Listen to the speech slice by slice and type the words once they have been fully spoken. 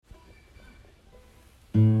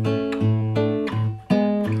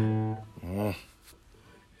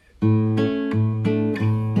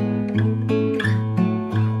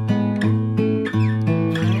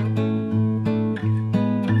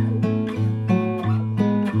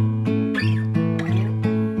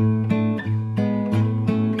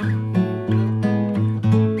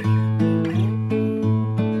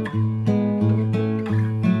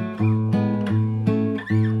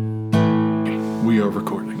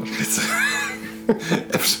It's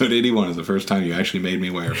episode 81 is the first time you actually made me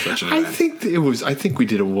aware of such an event. I think we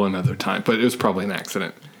did it one other time, but it was probably an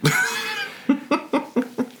accident.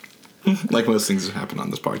 Like most things that happen on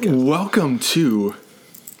this podcast. Welcome to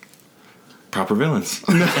Proper Villains.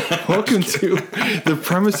 Welcome to The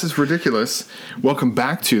Premise is Ridiculous. Welcome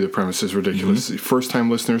back to The Premise is Ridiculous. Mm-hmm. First-time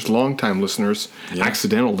listeners, long-time listeners,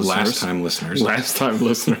 accidental listeners. Last-time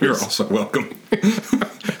listeners. You're also welcome.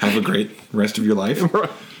 Have a great rest of your life. Right.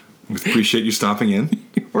 We appreciate you stopping in.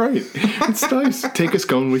 Right. It's nice. Take a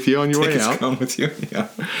scone with you on your way out. Take a scone with you, yeah.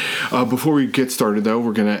 Before we get started, though,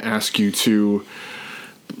 we're going to ask you to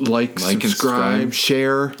like subscribe,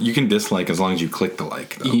 share. You can dislike as long as you click the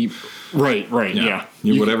like, though. Right, yeah.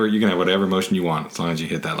 You can have whatever emotion you want as long as you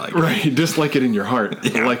hit that like. Right, just like it in your heart.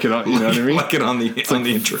 Yeah. Like it on, you know what I mean? Like it on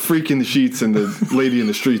the intro. Freak in the sheets and the lady in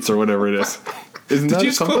the streets or whatever it is. Isn't Did that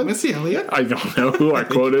you something? Quote Missy Elliott? I don't know who I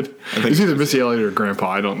quoted. It's either Missy Elliott or Grandpa.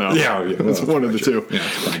 I don't know. Yeah. It's one of the two. Yeah,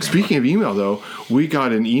 Speaking of email, though, we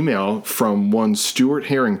got an email from one Stuart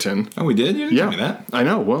Harrington. Oh, we did? You didn't tell me that. I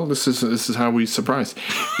know. Well, this is how we surprised.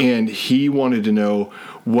 And he wanted to know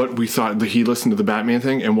what we thought. He listened to the Batman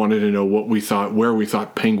thing and wanted to know what we thought, where we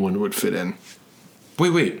thought Penguin would fit in.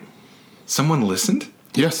 Wait. Someone listened?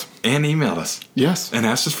 Yes. And emailed us? Yes. And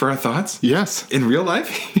asked us for our thoughts? Yes. In real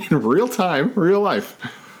life? In real time, real life.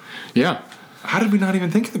 Yeah. How did we not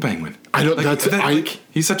even think of the Penguin? I don't.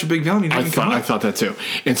 He's such a big villain. I thought that too.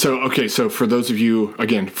 And so, so for those of you,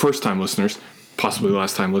 again, first time listeners, possibly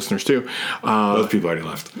last time listeners too. Those people already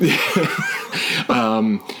left.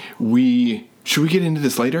 Should we get into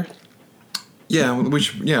this later? Yeah,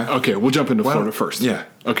 Okay, we'll jump into Florida first. Yeah.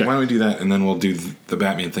 Okay. Why don't we do that, and then we'll do the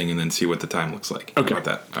Batman thing, and then see what the time looks like. Okay. How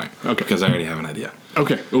about that? All right. Okay. Because I already have an idea.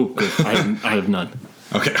 Okay. Oh, good. I have none.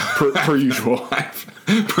 Okay. Per usual.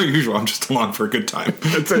 Per usual, I'm just along for a good time.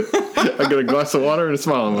 That's it. I got a glass of water and a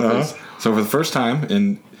smile on my face. So for the first time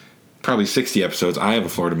in probably 60 episodes, I have a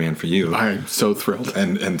Florida man for you. I am so thrilled.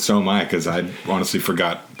 And so am I, because I honestly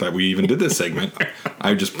forgot that we even did this segment.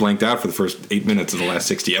 I just blanked out for the first 8 minutes of the last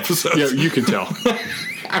 60 episodes. Yeah, you can tell.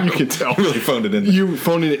 You can tell. I really phoned it in. You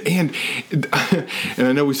phoned it in. And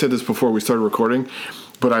I know we said this before we started recording,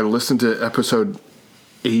 but I listened to episode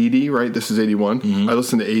 80, right? This is 81. Mm-hmm. I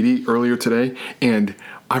listened to 80 earlier today, and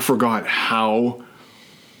I forgot how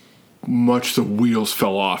much the wheels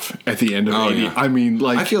fell off at the end of 80. Yeah. I mean,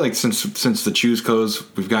 I feel like since the Choose codes,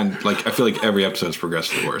 we've gotten I feel like every episode's progressed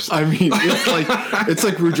to the worst. I mean, it's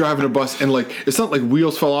like we're driving a bus and it's not like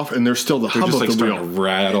wheels fell off and there's still the hub of the wheel. To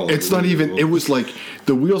rattle. It's not even. It was like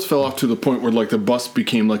the wheels fell off to the point where the bus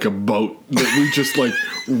became like a boat that we just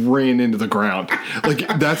ran into the ground.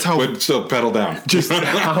 That's how. But still pedal down. Just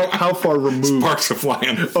how far removed. Sparks are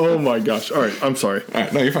flying. Oh my gosh! All right, I'm sorry. All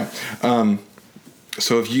right, no, you're fine.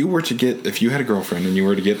 So if you had a girlfriend and you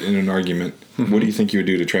were to get in an argument, mm-hmm. What do you think you would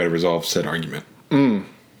do to try to resolve said argument?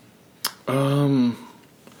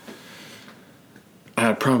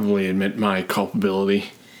 I'd probably admit my culpability.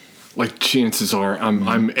 Chances are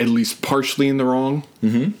I'm at least partially in the wrong,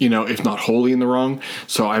 mm-hmm. If not wholly in the wrong.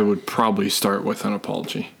 So I would probably start with an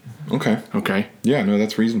apology. Okay. Yeah, no,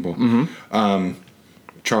 that's reasonable. Mm-hmm.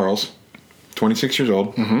 Charles, 26 years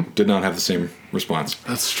old, mm-hmm. did not have the same response.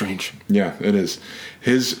 That's strange. Yeah, it is.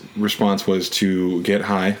 His response was to get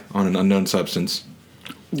high on an unknown substance,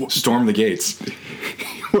 storm the gates.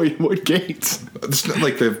 Wait, what gates? It's not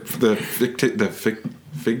like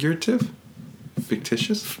figurative,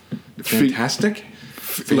 fictitious, fantastic,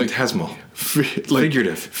 phantasmal,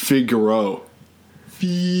 figurative, Figaro.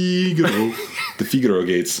 The Figaro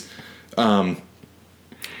gates.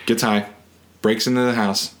 Gets high, breaks into the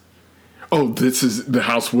house. Oh, this is the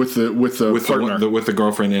house with the partner. With the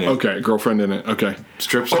girlfriend in it. Okay, girlfriend in it. Okay.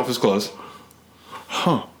 Strips off his clothes.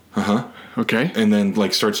 Huh. Uh-huh. Okay. And then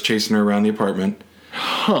starts chasing her around the apartment.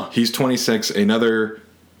 Huh. He's 26. Another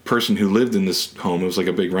person who lived in this home, it was like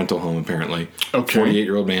a big rental home apparently. Okay.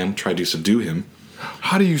 48-year-old man tried to subdue him.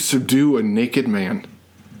 How do you subdue a naked man?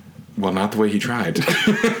 Well, not the way he tried.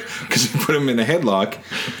 Because he put him in a headlock.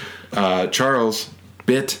 Charles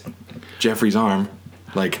bit Jeffrey's arm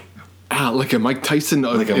like a Mike Tyson,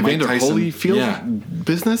 Evander Holyfield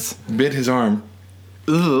business? Bit his arm.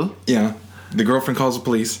 Ugh. Yeah. The girlfriend calls the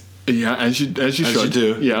police. Yeah, as you should.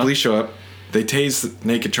 Do. Yeah. The police show up. They tase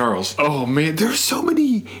naked Charles. Oh, man. There's so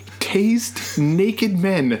many tased naked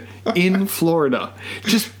men in Florida.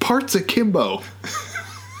 Just parts akimbo.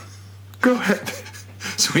 Go ahead.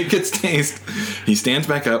 So he gets tased. He stands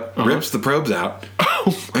back up, rips the probes out,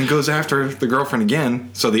 and goes after the girlfriend again.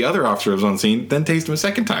 So the other officer was on scene, then tased him a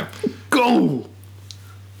second time. Go!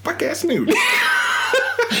 Buck ass nude.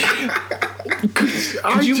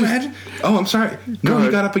 Could you imagine? Oh, I'm sorry. No, he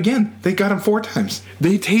got up again. They got him 4 times.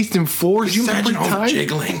 They tased him 4 Could you separate imagine times.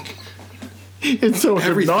 Jiggling? It's so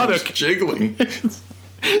hypnotic. Jiggling.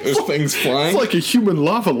 There's things flying. It's like a human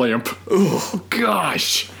lava lamp. Oh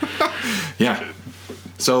gosh. Yeah.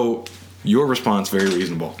 So your response very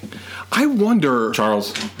reasonable. I wonder.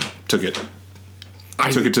 Charles took it.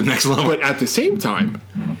 I took it to the next level. But at the same time,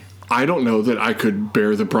 I don't know that I could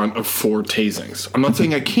bear the brunt of 4 tasings. I'm not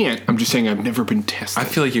saying I can't. I'm just saying I've never been tested. I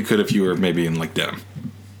feel like you could if you were maybe in like denim.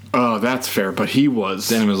 Oh, that's fair. But he was.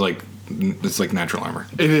 Denim is like, it's like natural armor.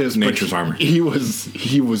 It is nature's armor. He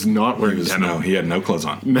was not wearing denim. No, he had no clothes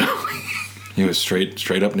on. No, he was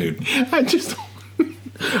straight up nude.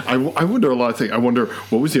 I wonder a lot of things. I wonder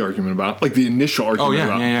what was the argument about? Like the initial argument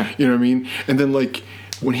about. Yeah. You know what I mean? And then like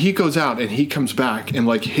when he goes out and he comes back and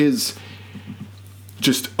like his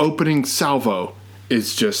just opening salvo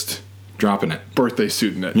is just dropping it. Birthday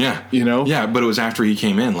suit in it. Yeah. You know? Yeah, but it was after he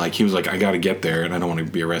came in. Like he was like, I got to get there and I don't want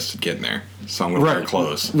to be arrested getting there. So I'm going to wear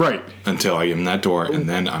clothes. Right. Until I get in that door and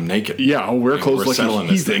then I'm naked. Yeah, I'll wear clothes like a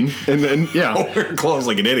heathen. And then, yeah. I'll wear clothes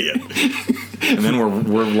like an idiot. And then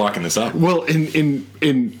we're locking this up. Well,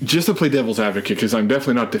 in just to play devil's advocate, because I'm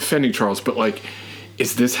definitely not defending Charles, but like,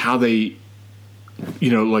 is this how they,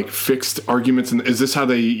 like fixed arguments? And is this how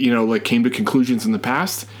they, like came to conclusions in the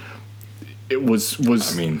past? It was.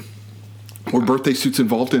 I mean, were birthday suits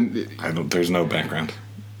involved in? There's no background.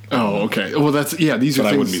 Oh, okay. Well, these are things.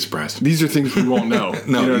 I wouldn't be surprised. These are things we won't know.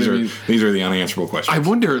 No, these are the unanswerable questions. I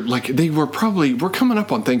wonder, like, we're coming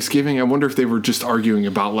up on Thanksgiving. I wonder if they were just arguing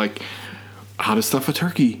about like how to stuff a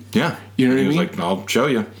turkey. Yeah, you know what I mean. He was like, I'll show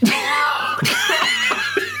you.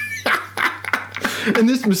 And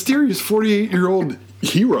this mysterious 48-year-old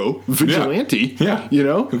hero vigilante,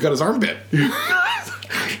 who got his arm bit.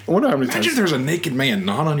 I wonder how many times. Imagine there's a naked man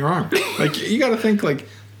not on your arm. Like you got to think like,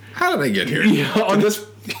 how did I get here? On this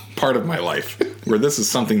part of my life where this is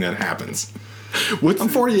something that happens. I'm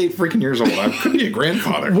 48 freaking years old. I could be a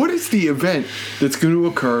grandfather. What is the event that's going to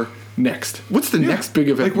occur next? What's the next big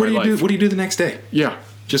event? Like what do you do? What do you do the next day? Yeah,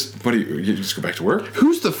 you just go back to work?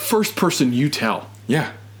 Who's the first person you tell?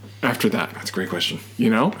 Yeah. After that, that's a great question. I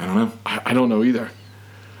don't know. I don't know either.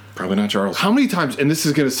 Probably not Charles. How many times? And this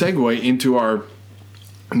is going to segue into our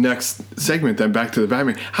next segment, then back to the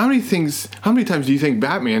Batman. How many times do you think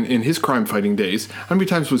Batman in his crime fighting days, how many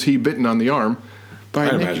times was he bitten on the arm by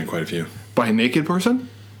I'd imagine quite a few. By a naked person?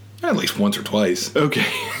 At least once or twice. Okay.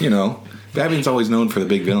 Batman's always known for the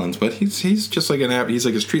big villains, but he's just like he's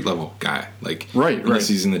like a street level guy. Like right.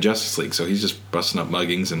 He's in the Justice League, so he's just busting up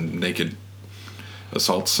muggings and naked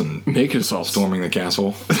assaults, storming the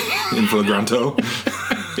castle in flagranto.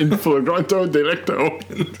 In flagranto delicto.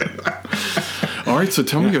 All right, so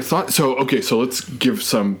tell me your thoughts. So let's give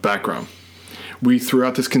some background. We threw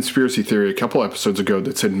out this conspiracy theory a couple episodes ago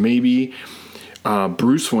that said maybe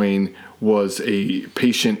Bruce Wayne was a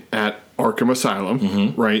patient at Arkham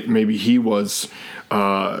Asylum, right? Maybe he was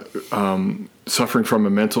suffering from a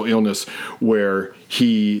mental illness where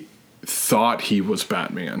he thought he was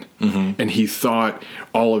Batman, and he thought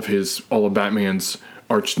all of Batman's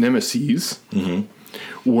arch nemeses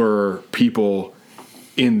were people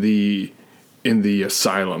in the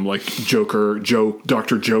asylum, like Dr.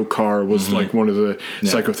 Joe Carr was like one of the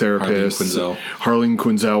psychotherapists. Harleen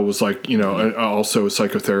Quinzel was like, also a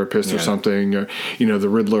psychotherapist or something. The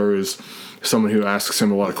Riddler is someone who asks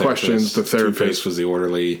him a lot of questions. The therapist Two-Face was the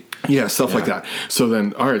orderly. Yeah, stuff like that. So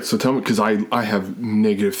then, all right, so tell me, because I have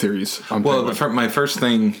negative theories. My first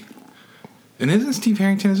thing, and isn't Steve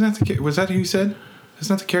Harrington, was that who you said?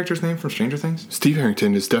 Isn't that the character's name from Stranger Things? Steve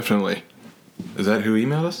Harrington is definitely. Is that who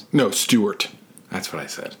emailed us? No, Stuart. That's what I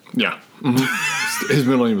said. Yeah. Mm-hmm. His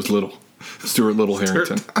middle name was Little. Stuart Little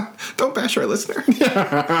Harrington. Don't bash our listener.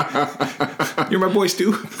 You're my boy,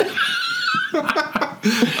 Stu.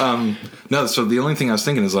 No, so the only thing I was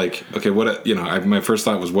thinking is like, okay, what, my first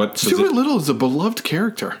thought was what... Stuart Little is a beloved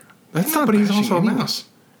character. That's not, but he's also a mouse.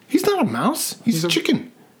 He's not a mouse. He's a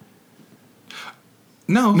chicken.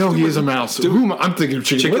 No, he is a mouse. I'm thinking of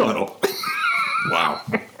Chicken Little. Wow.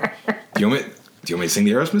 Do you want me to sing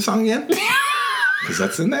the Aerosmith song again? Because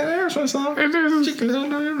that's in that Aerosmith song. It is.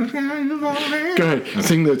 Go ahead.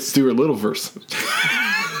 Sing the Stuart Little verse.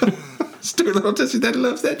 Stuart Little tells you that he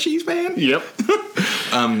loves that cheese, man. Yep.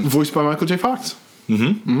 Voiced by Michael J. Fox.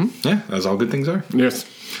 Yeah, as all good things are. Yes.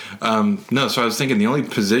 No, so I was thinking the only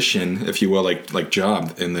position, if you will, like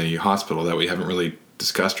job in the hospital that we haven't really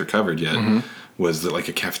discussed or covered yet was like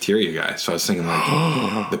a cafeteria guy. So I was thinking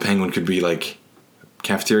like the Penguin could be like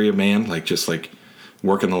cafeteria man, like just like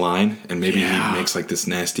working the line, and maybe he makes like this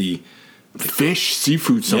nasty fish,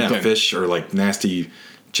 seafood, something. Yeah, fish or like nasty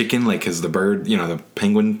Chicken, like, is the bird, the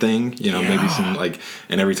penguin thing, maybe some, like,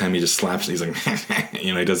 and every time he just slaps, he's like,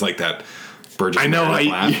 he does, like, that bird just I know,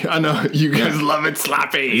 I know, you guys love it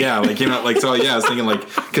slappy. Yeah, like, so, yeah, I was thinking, like,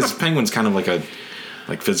 because penguin's kind of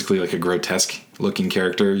like physically, like, a grotesque looking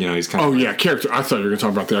character, he's kind of... Oh, yeah, character. I thought you were going to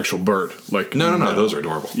talk about the actual bird. Like, No, those are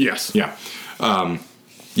adorable. Yes. Yeah.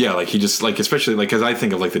 Yeah, like, he just, like, especially, like, because I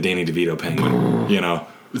think of, like, the Danny DeVito penguin,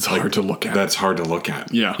 It's hard to look at. That's hard to look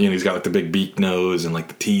at. Yeah. He's got, like, the big beak nose and, like,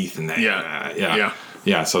 the teeth and that. Yeah.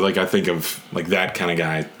 Yeah, so, like, I think of, like, that kind of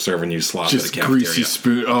guy serving you slop at a Just cafeteria. greasy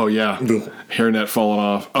spoon. Oh, yeah. Hairnet falling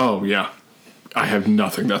off. Oh, yeah. I have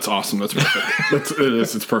nothing. That's awesome. That's perfect. It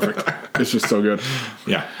is. It's perfect. It's just so good.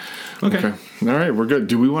 Yeah. Okay. All right, we're good.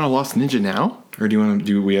 Do we want a Lost Ninja now? Or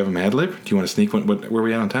do we have a Mad Lib? Do you want to sneak one? Where are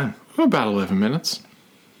we at on time? About 11 minutes.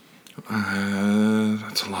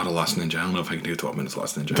 That's a lot of Lost Ninja. I don't know if I can do 12 minutes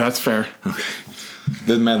Lost Ninja. That's fair. Okay.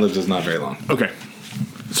 The Mad Libs is not very long. Okay.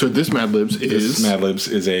 So this Mad Libs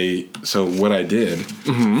so what I did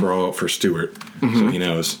for Stuart, so he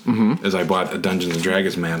knows, is I bought a Dungeons and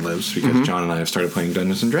Dragons Mad Libs because John and I have started playing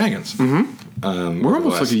Dungeons and Dragons. We're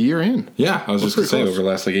almost like a year in. Yeah, I was just going to say over the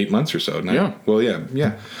last like 8 months or so. Yeah. Well,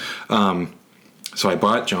 yeah. So I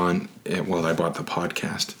bought John. I bought the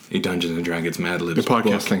podcast, a Dungeons and Dragons Mad Libs. The podcast,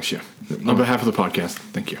 book. thanks you. On behalf of the podcast,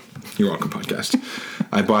 thank you. You're welcome, podcast.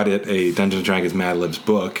 I bought it a Dungeons and Dragons Mad Libs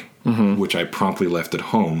book, which I promptly left at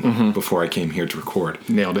home before I came here to record.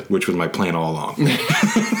 Nailed it. Which was my plan all along.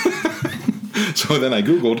 So then I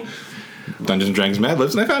Googled Dungeons and Dragons Mad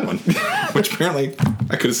Libs and I found one, which apparently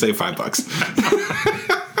I could have saved $5.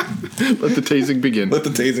 Let the tasing begin.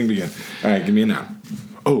 All right, give me a noun.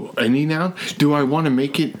 Oh, any noun? Do I want to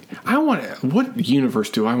make it? What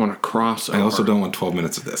universe do I want to cross over? I also don't want 12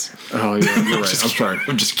 minutes of this. Oh, yeah, you're right. I'm sorry.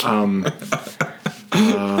 I'm just kidding.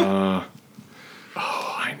 I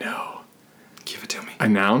know. Give it to me. A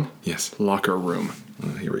noun? Yes. Locker room.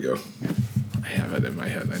 Here we go. I have it in my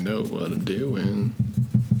head. I know what I'm doing.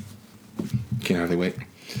 Can't hardly wait.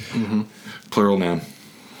 Plural noun.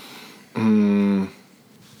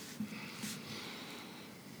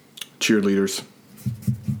 Cheerleaders.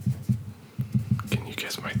 Can you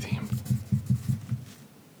guess my theme?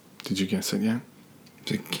 Did you guess it yet?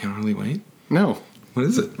 Is it Can't Hardly Wait? No. What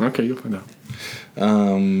is it? Okay, you'll find out.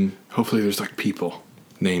 Hopefully there's like people.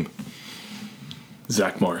 Name.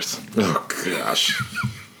 Zach Morris. Oh, gosh.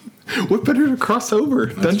 What better to cross over?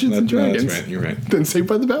 Dungeons and Dragons. That's right, you're right. Than Saved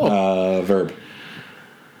by the Bell. Verb.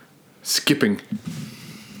 Skipping.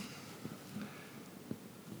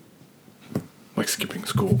 Like skipping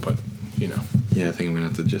school, but, Yeah, I think I'm going to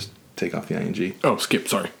have to just take off the ing. Oh, skip,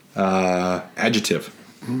 sorry. Adjective.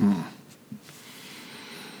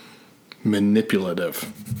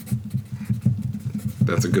 Manipulative.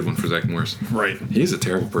 That's a good one for Zach Morris. Right. He's a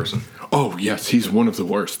terrible person. Oh, yes, he's one of the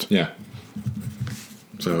worst. Yeah.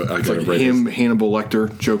 So I It's got like to him, Hannibal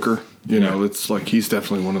Lecter, Joker. It's like he's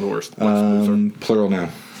definitely one of the worst. plural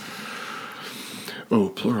noun. Oh,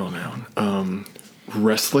 plural noun.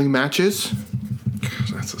 Wrestling matches?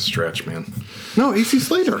 Gosh, that's a stretch, man. No, AC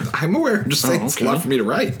Slater. I'm aware. Just saying it's a lot for me to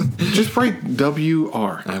write. Just write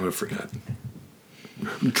WR. I would have forgot.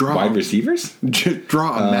 Draw. Wide receivers?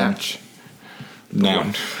 Draw a match.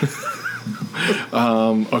 Noun.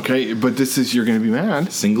 Okay, but you're going to be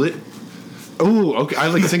mad. Singlet? Oh, okay. I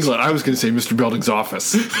like singlet. I was going to say Mr. Belding's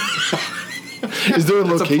office. Is there a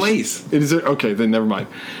location? It's a place. Is there? Okay, then never mind.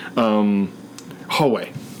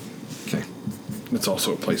 Hallway. Okay. It's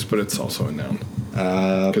also a place, but it's also a noun.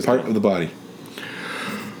 Part of the body.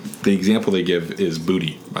 The example they give is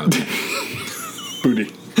booty, by the way.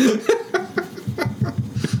 Booty.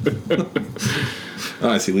 Oh,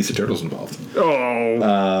 I see Lisa Turtle's involved.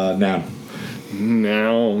 Oh. Noun.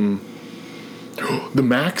 Noun. The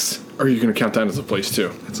Max? Or are you going to count that as a place,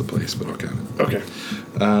 too? It's a place, but I'll count it. Okay.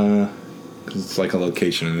 It's like a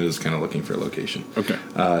location, and it is kind of looking for a location. Okay.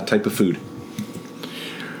 Type of food.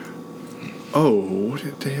 Oh, what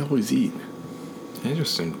did they always eat? They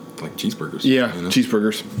just seem like cheeseburgers. Yeah,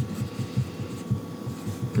 cheeseburgers.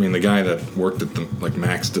 I mean, the guy that worked at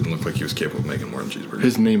Max didn't look like he was capable of making more than cheeseburgers.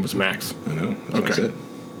 His name was Max. I know. That's what I said.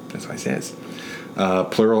 That's what I says.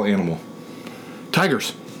 Plural animal.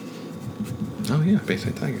 Tigers. Oh, yeah.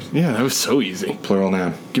 Bayside Tigers. Yeah, that was so easy. Plural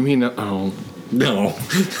noun. Give me an... Oh. No.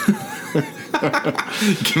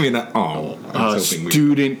 Give me an... Oh.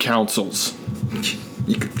 Student councils.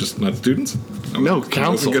 You could just... Not students? No,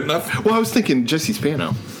 council. Good enough? Well, I was thinking Jesse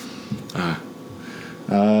Spano.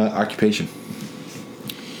 Occupation.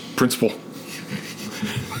 Principal.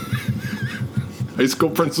 High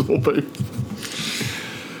school principal, babe.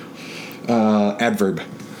 Adverb.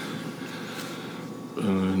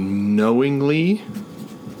 Knowingly.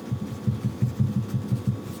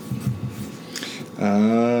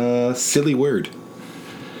 Silly word.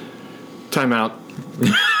 Time out.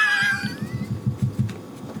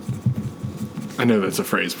 I know that's a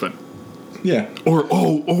phrase, but Yeah.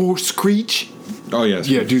 or screech. Oh, yes.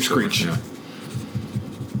 Yeah, do screech. Yeah.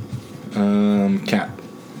 Cat.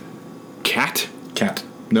 Cat? Cat.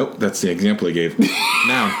 Nope, that's the example I gave.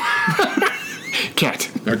 Noun. Cat.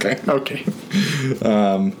 Okay. Okay.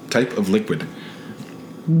 Type of liquid.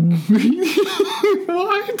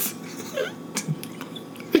 What?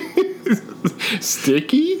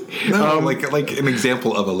 Sticky? No, like an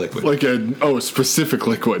example of a liquid. Like a specific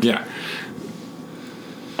liquid. Yeah.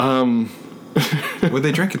 What'd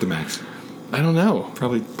they drink at the Max? I don't know.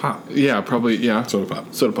 Probably pop. Yeah, probably, yeah. Soda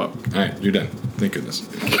pop. Soda pop. All right, you're done. Thank goodness.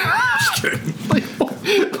 Just kidding.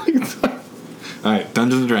 All right,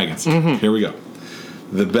 Dungeons and Dragons. Mm-hmm. Here we go.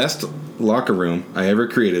 The best locker room I ever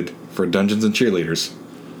created for Dungeons and Cheerleaders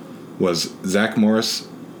was Zach Morris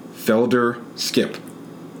Felder Skip.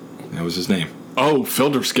 That was his name. Oh,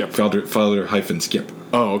 Felder Skip. Felder - Skip.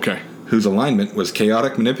 Oh, okay. Whose alignment was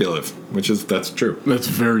chaotic manipulative, that's true. That's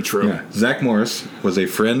very true. Yeah. Zach Morris was a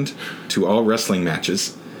friend to all wrestling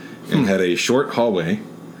matches and had a short hallway,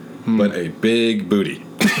 but a big booty.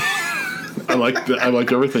 I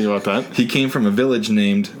like everything about that. He came from a village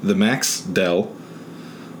named the Max Dell,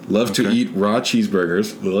 loved to eat raw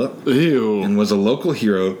cheeseburgers, Ew. and was a local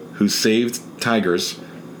hero who saved tigers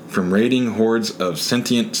from raiding hordes of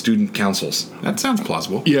sentient student councils. That sounds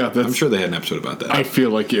plausible. Yeah, I'm sure they had an episode about that. I feel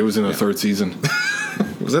like it was in the third season.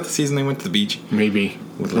 Was that the season they went to the beach? Maybe.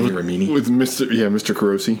 With Lady Ramini? With Mr.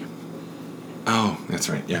 Carosi. Oh, that's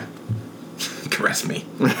right, yeah. Caress me.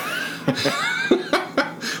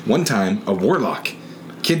 One time, a warlock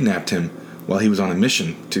kidnapped him while he was on a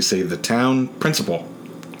mission to save the town principal.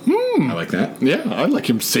 I like that. Yeah, I like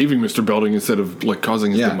him saving Mr. Belding instead of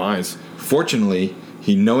causing his demise. Fortunately,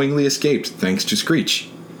 he knowingly escaped thanks to Screech.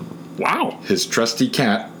 Wow. His trusty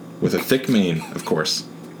cat with a thick mane, of course.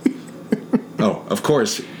 Oh, of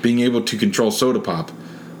course, being able to control Soda Pop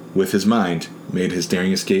with his mind made his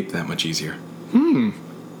daring escape that much easier.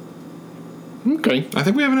 Okay. I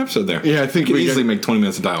think we have an episode there. Yeah, I think we could easily make 20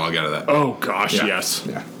 minutes of dialogue out of that. Oh, gosh, Yeah. yes.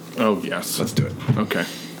 Yeah. Oh, yes. Let's do it. Okay.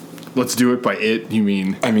 Let's do it by it, you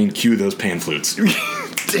mean? I mean, cue those pan flutes.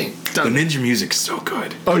 Dang. The ninja music's so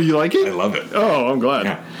good. Oh, you like it? I love it. Oh, I'm glad.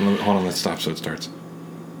 Yeah. Hold on, let's stop so it starts.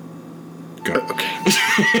 Go. Okay.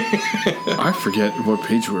 I forget what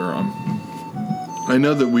page we were on. I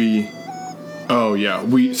know that we... Oh, yeah.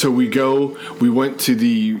 We went to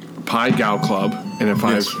the Pi Gao Club, and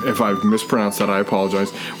if I've mispronounced that, I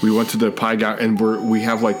apologize. We went to the Pi Gao, and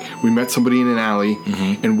we met somebody in an alley,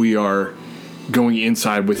 and we are going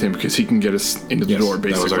inside with him because he can get us into the door,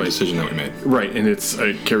 basically. That was our decision that we made. Right, and it's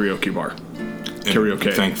a karaoke bar. And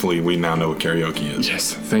karaoke. Thankfully, we now know what karaoke is.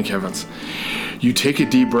 Yes, thank heavens. You take a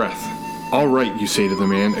deep breath. All right, you say to the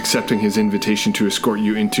man, accepting his invitation to escort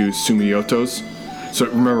you into Sumioto's. So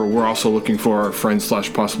remember, we're also looking for our friend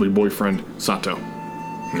 / possibly boyfriend, Sato.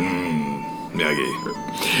 Nagi.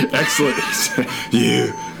 Excellent.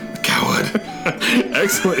 You coward.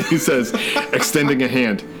 Excellent, he says, extending a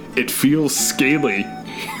hand. It feels scaly.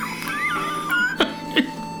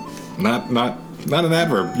 Not an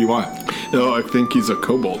adverb you want. No, I think he's a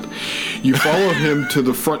kobold. You follow him to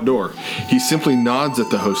the front door. He simply nods at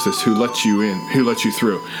the hostess who lets you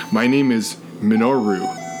through. My name is Minoru.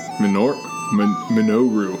 Minoru.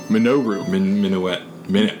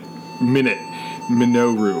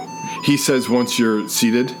 He says once you're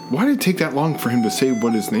seated. Why did it take that long for him to say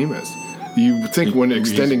what his name is? You think when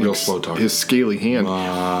extending his scaly hand.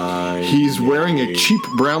 He's wearing a cheap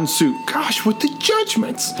brown suit. Gosh, with the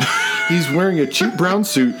judgments. He's wearing a cheap brown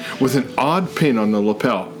suit with an odd pin on the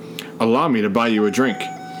lapel. Allow me to buy you a drink.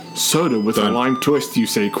 Soda with a lime twist, you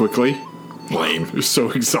say quickly. Lame. You're so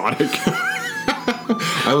exotic.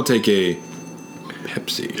 I will take a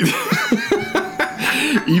Pepsi.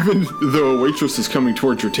 Even though a waitress is coming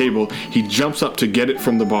towards your table, he jumps up to get it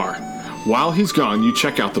from the bar. While he's gone, you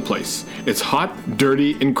check out the place. It's hot,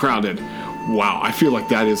 dirty, and crowded. Wow, I feel like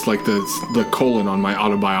that is like the colon on my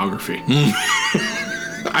autobiography.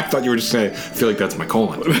 I thought you were just saying, I feel like that's my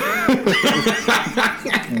colon.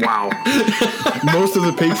 Wow. Most of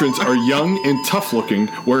the patrons are young and tough-looking,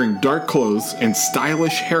 wearing dark clothes and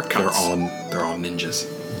stylish haircuts. They're all ninjas.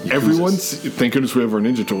 Thank goodness we have our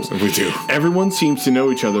ninja tools. We do. Everyone seems to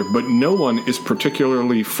know each other, but no one is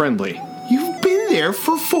particularly friendly. You've been there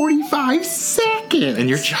for 45 seconds. And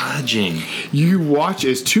you're judging. You watch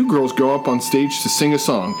as two girls go up on stage to sing a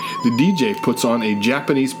song. The DJ puts on a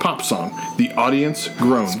Japanese pop song. The audience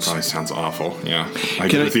groans. This probably sounds awful. Yeah. I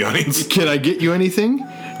get with the audience. Can I get you anything?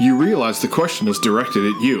 You realize the question is directed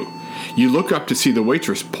at you. You look up to see the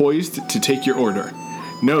waitress poised to take your order.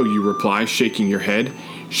 No, you reply, shaking your head.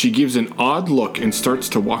 She gives an odd look and starts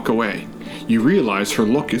to walk away. You realize her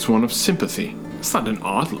look is one of sympathy. It's not an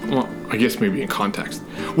odd look. Well, I guess maybe in context.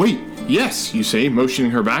 Wait, yes, you say,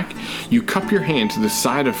 motioning her back. You cup your hand to the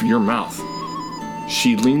side of your mouth.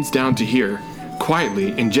 She leans down to hear.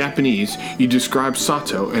 Quietly, in Japanese, you describe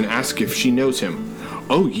Sato and ask if she knows him.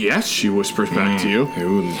 Oh, yes, she whispers back to you.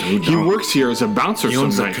 He works here as a bouncer He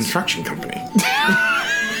owns some a nights. construction company.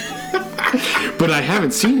 But I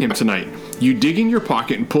haven't seen him tonight. You dig in your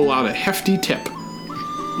pocket and pull out a hefty tip.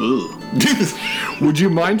 Ugh. Would you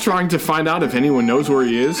mind trying to find out if anyone knows where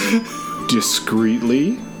he is?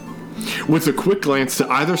 Discreetly. With a quick glance to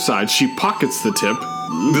either side, she pockets the tip,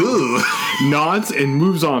 nods, and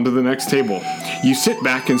moves on to the next table. You sit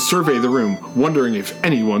back and survey the room, wondering if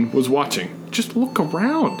anyone was watching. Just look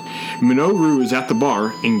around. Minoru is at the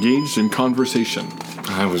bar, engaged in conversation.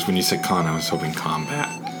 When you said con, I was hoping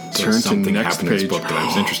combat. Turn to the next happened page. in this book that I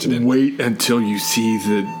was interested in. Wait until you see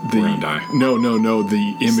the We're gonna die. No,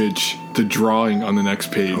 the image, the drawing on the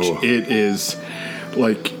next page. Oh. It is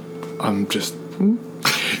like I'm just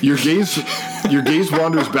your gaze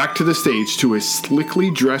wanders back to the stage to a slickly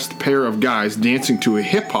dressed pair of guys dancing to a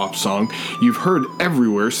hip-hop song you've heard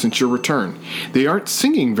everywhere since your return. They aren't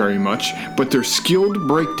singing very much, but they're skilled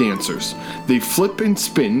break dancers. They flip and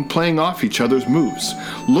spin, playing off each other's moves.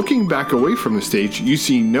 Looking back away from the stage, you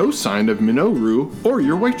see no sign of Minoru or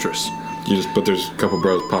your waitress. But there's a couple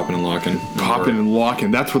bros popping and locking. Popping and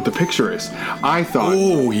locking. That's what the picture is. I thought...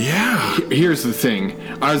 Oh, yeah. Here's the thing.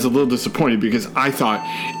 I was a little disappointed because I thought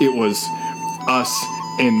it was us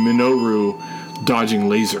and Minoru dodging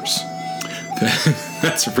lasers.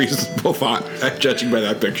 That's a reasonable thought, judging by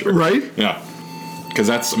that picture. Right? Yeah.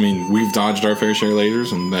 Because we've dodged our fair share of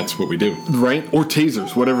lasers, and that's what we do. Right? Or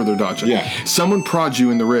tasers, whatever they're dodging. Yeah. Someone prods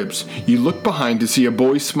you in the ribs. You look behind to see a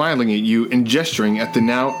boy smiling at you and gesturing at the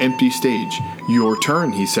now empty stage. Your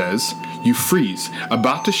turn, he says. You freeze,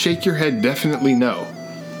 about to shake your head definitely no.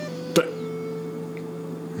 But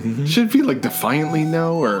should it be like defiantly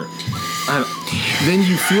no, or... Then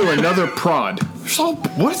you feel another prod.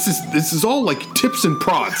 What is this? This is all like tips and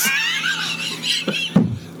prods.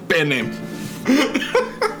 Band name.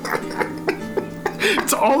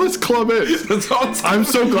 It's all this club is. That's all it's I'm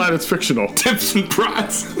so glad it's fictional. Tips and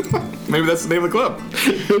prods. Maybe that's the name of the club.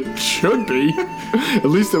 It should be. At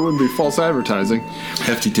least it wouldn't be false advertising.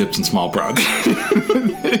 Hefty tips and small prods.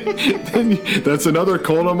 That's another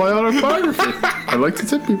quote on my autobiography. I like to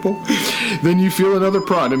tip people. Then you feel another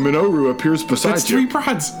prod, and Minoru appears beside That's you. 3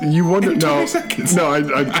 prods. You wonder. In No, 20 seconds. no.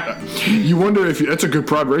 You wonder if that's a good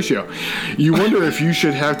prod ratio. You wonder if you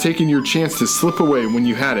should have taken your chance to slip away when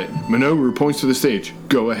you had it. Minoru points to the stage.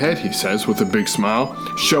 Go ahead, he says with a big smile.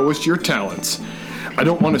 Show us your talents. I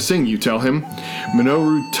don't want to sing, you tell him.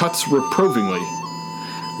 Minoru tuts reprovingly.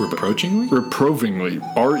 Reproachingly? Reprovingly.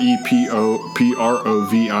 Reprovingly.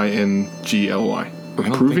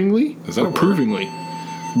 Reprovingly? Is that a word? Reprovingly.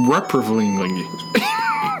 Reprovingly.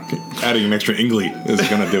 Adding an extra ingly is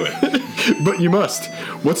going to do it. But you must.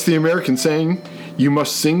 What's the American saying? You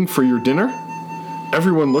must sing for your dinner?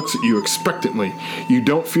 Everyone looks at you expectantly. You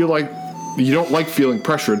don't like feeling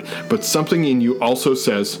pressured, but something in you also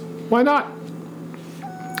says, why not?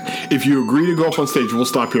 If you agree to go up on stage, we'll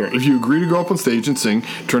stop here. If you agree to go up on stage and sing,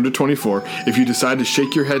 turn to 24. If you decide to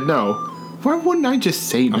shake your head no, why wouldn't I just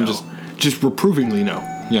say no? Just reprovingly no.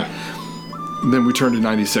 Yeah. Then we turn to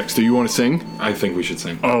 96. Do you want to sing? I think we should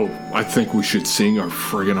sing. Oh, I think we should sing our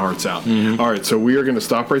friggin' hearts out. Mm-hmm. All right, so we are going to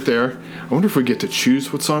stop right there. I wonder if we get to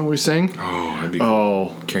choose what song we sing. Oh, I'd be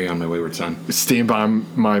Carry On My Wayward Son. Stand by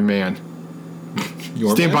my man.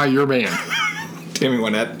 Stand by your man. Tammy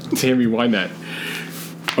Wynette. Tammy Wynette.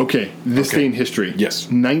 Okay, this day in history. Yes.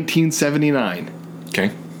 1979.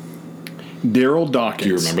 Okay. Daryl Dawkins. Do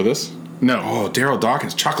you remember this? No. Oh, Daryl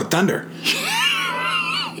Dawkins, Chocolate Thunder.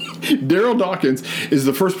 Daryl Dawkins is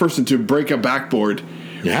the first person to break a backboard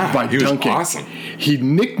by he dunking. Was awesome. He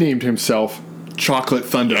nicknamed himself Chocolate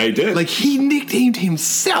Thunder. Yeah, he did. Like, he nicknamed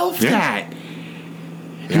himself that.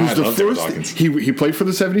 He was the first. He played for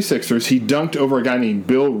the 76ers. He dunked over a guy named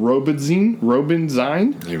Bill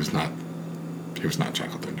Robinzine. He was not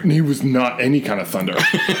Chocolate Thunder. He was not any kind of thunder.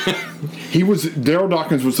 Daryl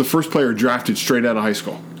Dawkins was the first player drafted straight out of high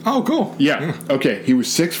school. Oh, cool. Yeah. Okay. He was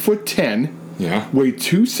 6'10". Yeah. Weighed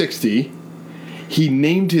 260. He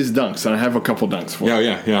named his dunks, and I have a couple dunks for you.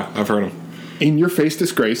 Yeah. I've heard him. In Your Face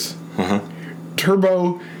Disgrace.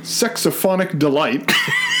 Turbo Sexophonic Delight.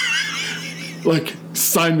 Like,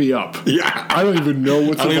 sign me up. Yeah. I don't even know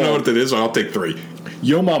what's I don't even know involved. what that is, so I'll take 3.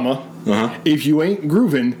 Yo Mama. If you ain't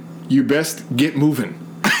groovin', you best get movin'.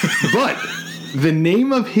 But the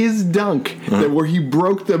name of his dunk where he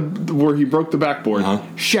broke the backboard,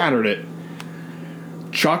 shattered it.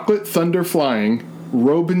 Chocolate thunder flying,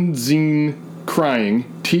 Robinzine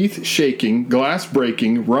crying, teeth shaking, glass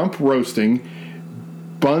breaking, rump roasting,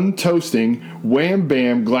 bun toasting, wham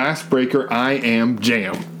bam, glass breaker, I am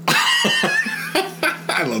jam.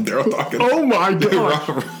 I love Daryl Dawkins. Oh my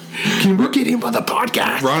god! Can we get him on the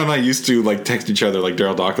podcast? Ron and I used to like text each other like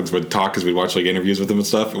Daryl Dawkins would talk because we'd watch like interviews with him and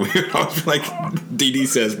stuff, and we would always be like, "DD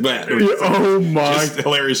says, but oh my, just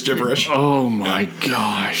hilarious gibberish." Oh my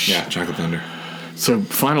gosh! Yeah, Chocolate Thunder. So,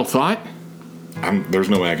 final thought? There's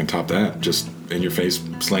no way I can top that. Just in your face,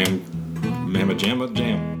 slam, mamma jamma,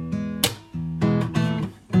 jam.